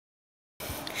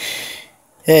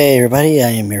Hey everybody, I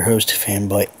am your host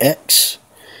Fanboy X.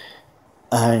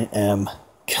 I am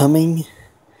coming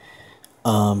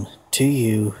to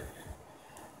you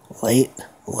late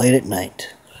at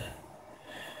night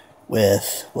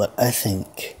with what I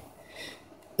think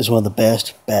is one of the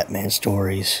best Batman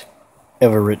stories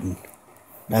ever written.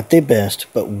 Not the best,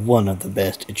 but one of the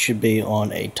best. It should be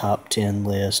on a top 10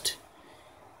 list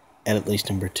at least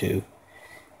number 2.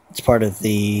 It's part of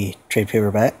the trade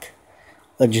paperback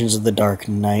Legends of the Dark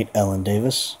Knight, Alan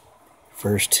Davis.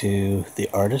 Refers to the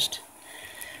artist.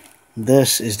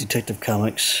 This is Detective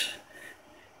Comics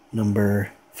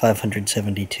number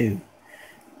 572,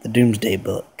 the Doomsday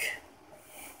Book.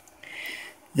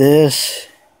 This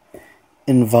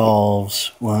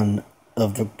involves one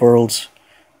of the world's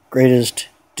greatest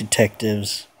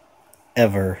detectives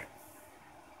ever,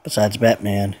 besides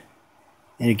Batman,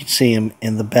 and you can see him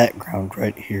in the background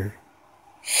right here.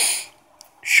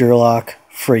 Sheerlock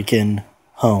freaking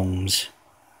Holmes.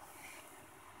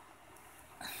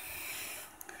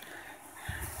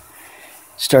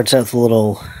 Starts out with a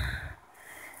little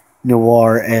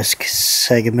noir-esque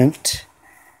segment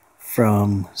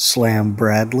from Slam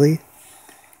Bradley.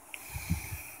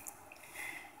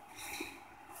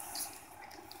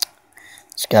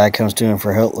 This guy comes to him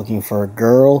for help looking for a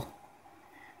girl.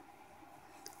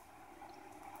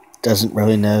 Doesn't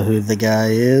really know who the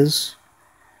guy is.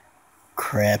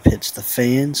 Crap hits the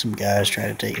fan. Some guys try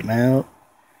to take him out.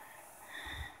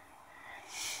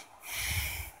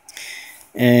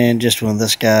 And just when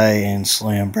this guy and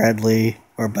Slam Bradley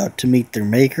are about to meet their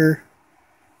maker,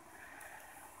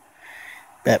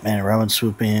 Batman and Robin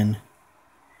swoop in,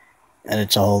 and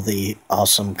it's all the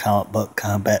awesome comic book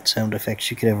combat sound effects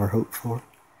you could ever hope for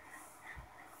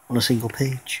on a single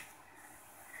page.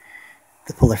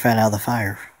 They pull their fat out of the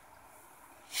fire.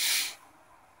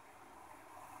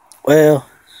 Well,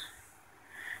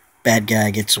 bad guy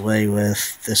gets away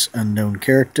with this unknown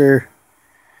character.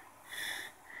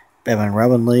 Batman and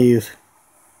Robin leave,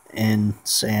 and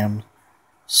Sam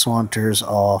saunters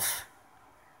off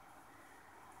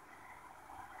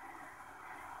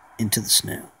into the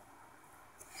snow.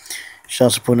 Should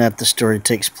also point out the story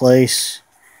takes place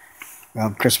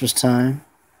around Christmas time,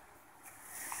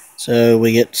 so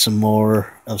we get some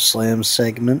more of Slam's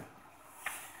segment.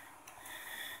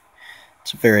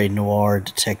 It's a very noir,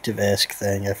 detective-esque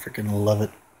thing. I freaking love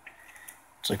it.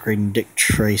 It's like reading Dick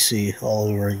Tracy all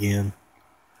over again.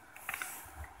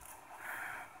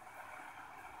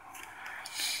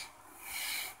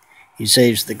 He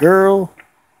saves the girl,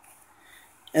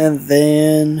 and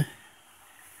then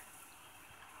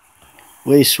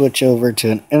we switch over to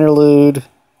an interlude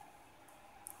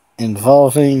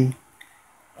involving,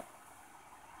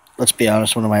 let's be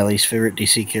honest, one of my least favorite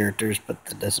DC characters, but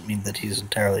that doesn't mean that he's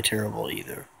entirely terrible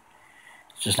either.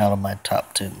 It's just not on my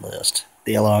top 10 list.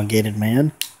 The Elongated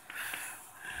Man.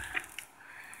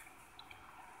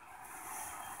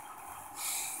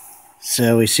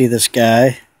 So we see this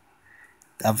guy.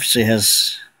 Obviously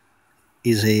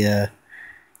he's a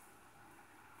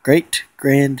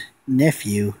great-grand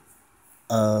nephew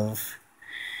of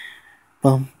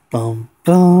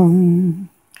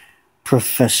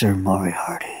Professor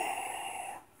Moriarty.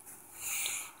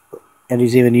 And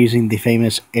he's even using the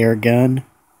famous air gun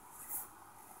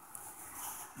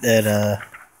that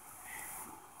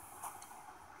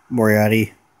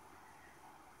Moriarty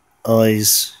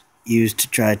always used to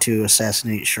try to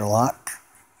assassinate Sherlock.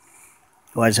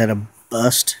 He always had a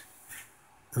bust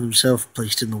of himself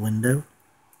placed in the window,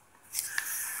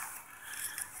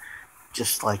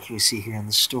 just like you see here in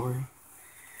the story.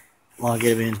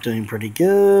 Elongated Man's doing pretty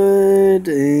good,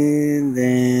 and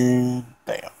then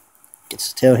bam, gets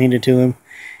his tail handed to him,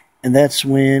 and that's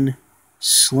when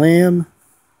Slam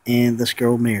and this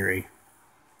girl Mary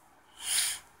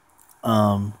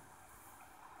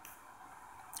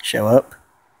show up,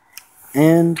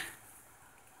 and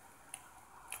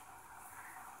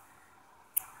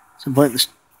at some point in the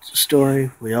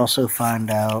story, we also find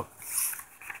out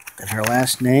that her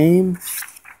last name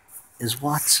is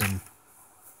Watson.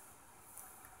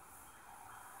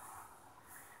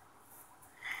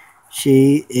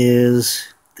 She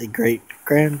is the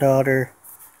great-granddaughter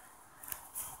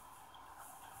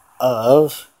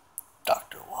of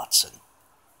Dr. Watson.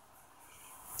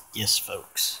 Yes,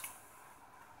 folks.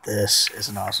 This is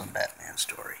an awesome Batman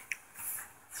story.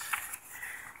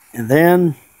 And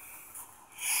then,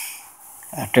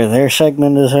 after their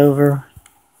segment is over,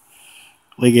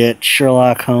 we get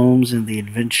Sheerlock Holmes and the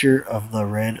Adventure of the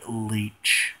Red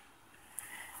Leech.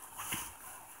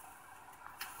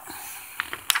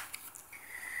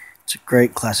 It's a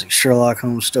great classic Sherlock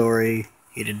Holmes story.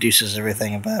 He deduces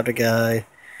everything about a guy,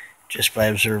 just by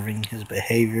observing his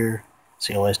behavior, as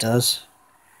he always does.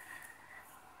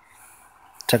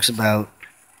 Talks about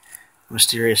a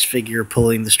mysterious figure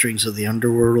pulling the strings of the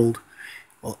underworld.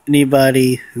 Well,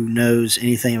 anybody who knows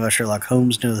anything about Sherlock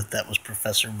Holmes knows that was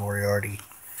Professor Moriarty.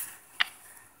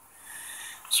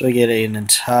 So we get an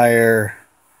entire,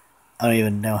 I don't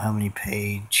even know how many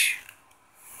page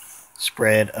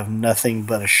spread of nothing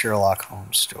but a Sherlock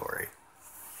Holmes story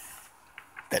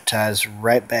that ties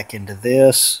right back into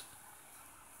this.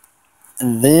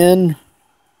 And then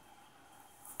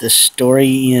the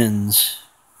story ends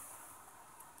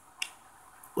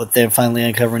with them finally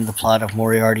uncovering the plot of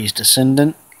Moriarty's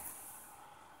descendant.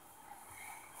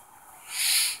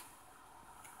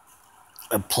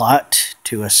 A plot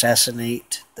to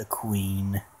assassinate the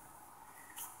Queen,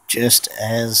 just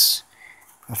as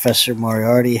Professor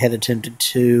Moriarty had attempted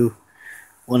to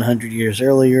 100 years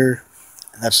earlier.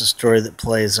 And that's the story that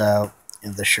plays out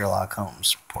in the Sherlock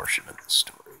Holmes portion of the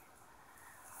story.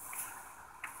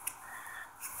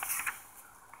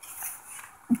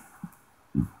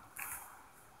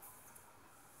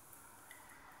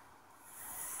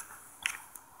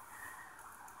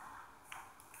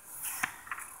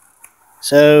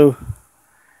 So,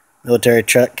 military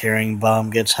truck carrying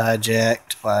bomb gets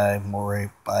hijacked by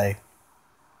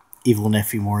evil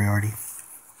nephew Moriarty.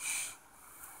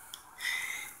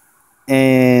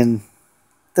 And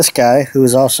this guy, who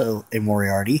is also a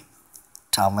Moriarty,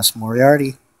 Thomas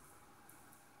Moriarty,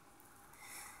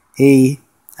 he,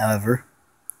 however,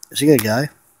 is a good guy.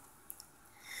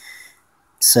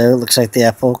 So it looks like the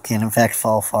apple can in fact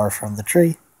fall far from the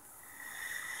tree.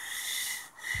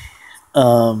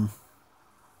 So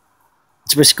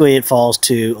basically it falls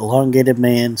to Elongated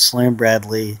Man, Slam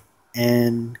Bradley,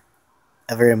 and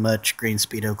a very much green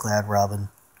Speedo clad Robin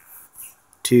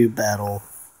to battle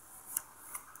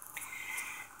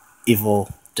evil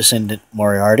Descendant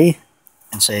Moriarty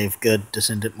and save good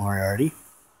Descendant Moriarty.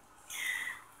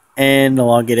 And the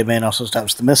Elongated Man also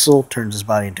stops the missile, turns his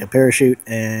body into a parachute,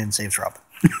 and saves Robin.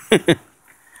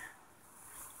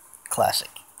 Classic.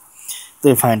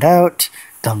 They find out,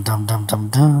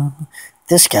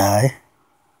 this guy,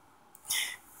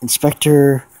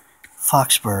 Inspector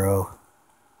Foxborough,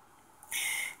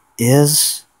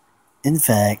 is, in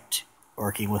fact,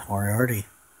 working with Moriarty.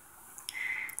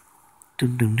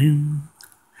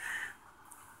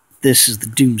 This is the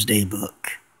Doomsday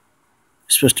Book.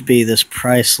 It's supposed to be this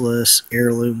priceless,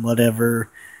 heirloom, whatever,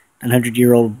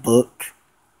 900-year-old book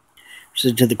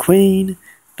presented to the Queen,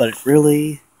 but it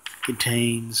really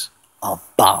contains a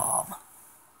bomb.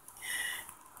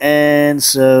 And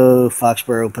so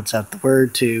Foxborough puts out the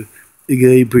word to the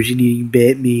guy impersonating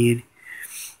Batman.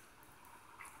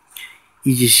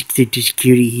 He's just accepted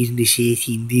security, he's an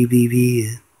assassin, blah, blah,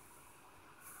 blah.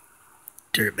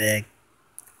 Dirtbag.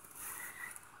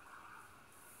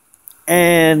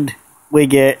 And we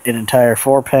get an entire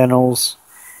 4 panels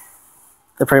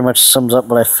that pretty much sums up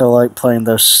what I feel like playing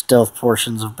those stealth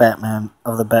portions of the Batman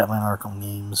Arkham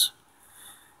games.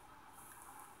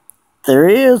 There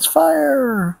is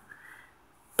fire!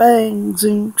 Bang,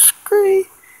 zing, scree!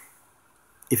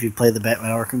 If you play the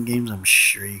Batman Arkham games, I'm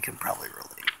sure you can probably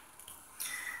relate.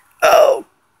 Oh!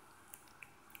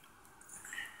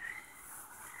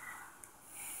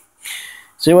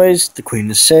 So anyways, the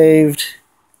Queen is saved.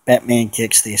 Batman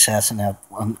kicks the assassin out,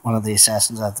 one of the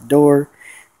assassins out the door,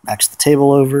 knocks the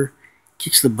table over,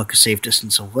 kicks the book a safe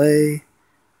distance away.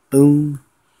 Boom.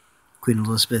 Queen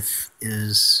Elizabeth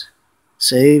is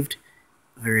saved.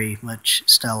 Very much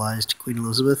stylized Queen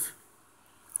Elizabeth.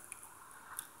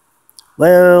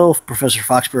 Well, Professor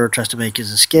Foxborough tries to make his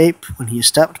escape when he is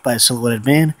stopped by a silhouetted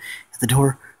man at the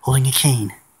door holding a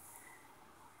cane.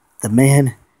 The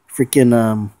man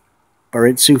freaking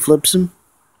Baritsu flips him.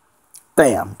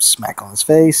 Bam! Smack on his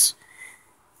face.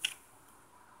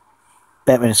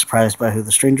 Batman is surprised by who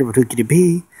the stranger, but who could he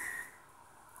be?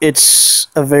 It's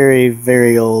a very,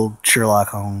 very old Sherlock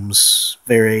Holmes.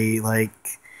 Very, like,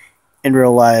 in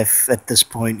real life, at this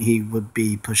point, he would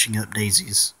be pushing up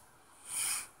daisies.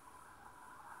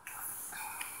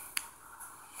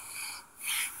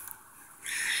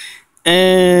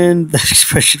 And the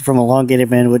expression from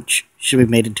Elongated Man, which should be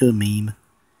made into a meme,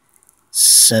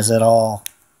 says it all.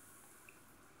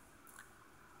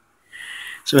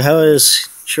 So how is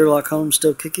Sherlock Holmes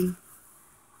still kicking?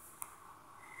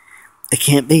 It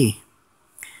can't be.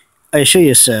 I assure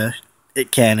you, sir,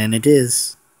 it can, and it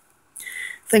is.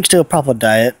 Thanks to a proper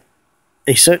diet,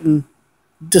 a certain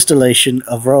distillation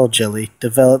of royal jelly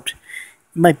developed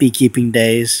in my beekeeping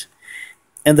days,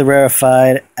 and the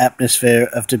rarefied atmosphere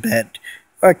of Tibet,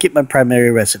 where I keep my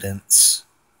primary residence.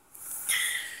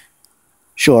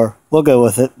 Sure, we'll go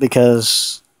with it,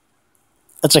 because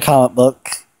It's a comic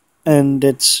book, and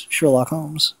it's Sherlock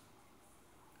Holmes.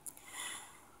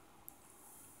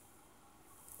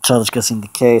 So discussing the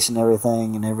case and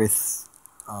everything, and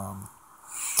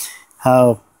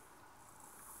how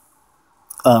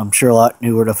Sherlock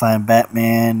knew where to find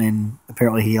Batman, and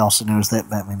apparently he also knows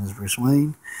that Batman is Bruce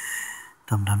Wayne.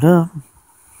 Dum dum dum.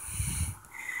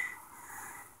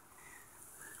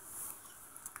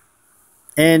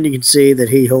 And you can see that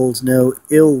he holds no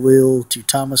ill will to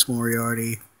Thomas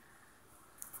Moriarty.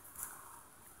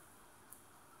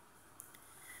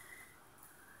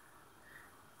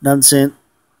 Nonsense.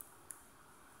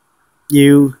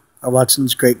 You are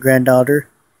Watson's great-granddaughter.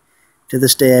 To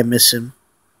this day I miss him.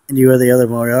 And you are the other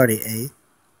Moriarty, eh?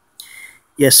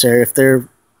 Yes, sir, if there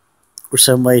were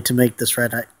some way to make this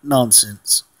right.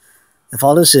 Nonsense. The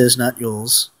fault is his, not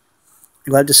yours.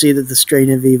 I'm glad to see that the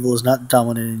strain of evil is not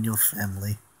dominant in your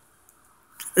family.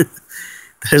 That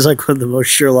is like one of the most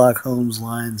Sherlock Holmes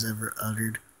lines ever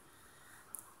uttered.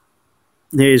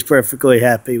 He's perfectly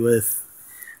happy with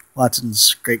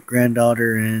Watson's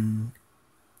great-granddaughter and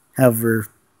however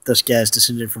this guy's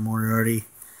descended from Moriarty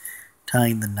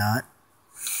tying the knot.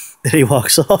 Then he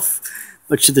walks off,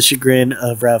 much to the chagrin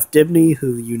of Ralph Dibny,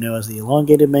 who you know as the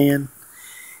Elongated Man,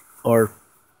 or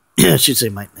I should say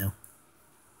might know.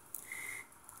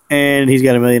 And he's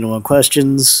got 1,000,001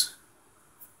 questions.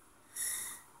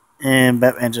 And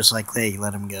Batman's just like, hey,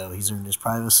 let him go. He's earned his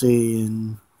privacy,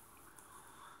 and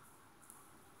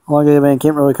Elongated Man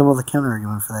can't really come up with a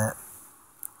counter-argument for that.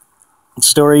 The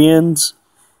story ends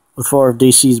with 4 of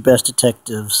DC's best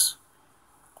detectives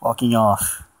walking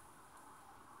off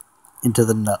into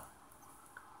the nut.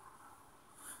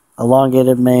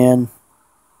 Elongated Man,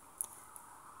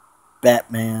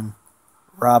 Batman,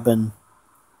 Robin,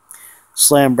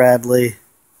 Slam Bradley,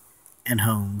 and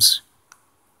Holmes,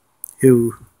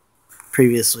 who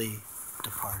previously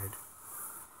departed.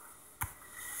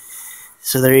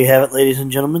 So there you have it, ladies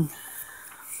and gentlemen.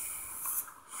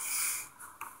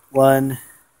 One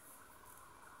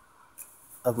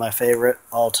of my favorite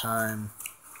all-time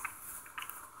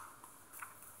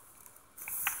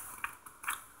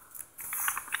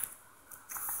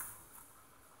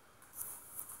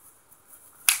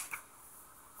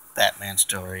Batman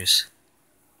stories.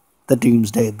 The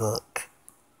Doomsday Book.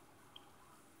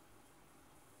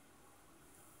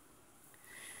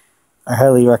 I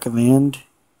highly recommend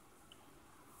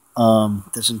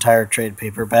this entire trade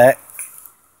paperback.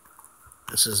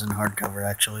 This is in hardcover,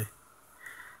 actually.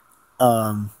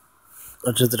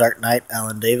 Into the Dark Knight,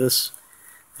 Alan Davis.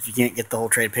 If you can't get the whole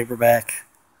trade paperback,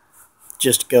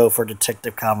 just go for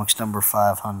Detective Comics number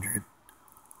 500.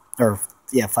 Or,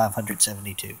 yeah,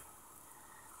 572.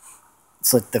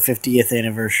 It's like the 50th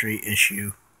anniversary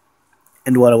issue.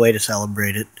 And what a way to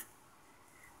celebrate it.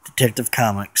 Detective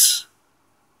Comics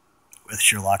with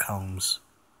Sherlock Holmes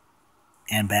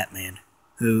and Batman,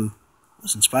 who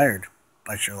was inspired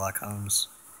by Sherlock Holmes.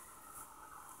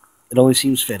 It only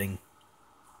seems fitting,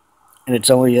 and it's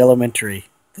only elementary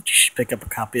that you should pick up a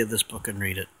copy of this book and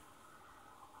read it.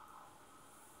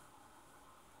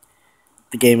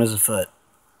 The game is afoot.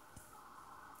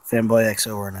 Fanboy X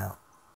over and out.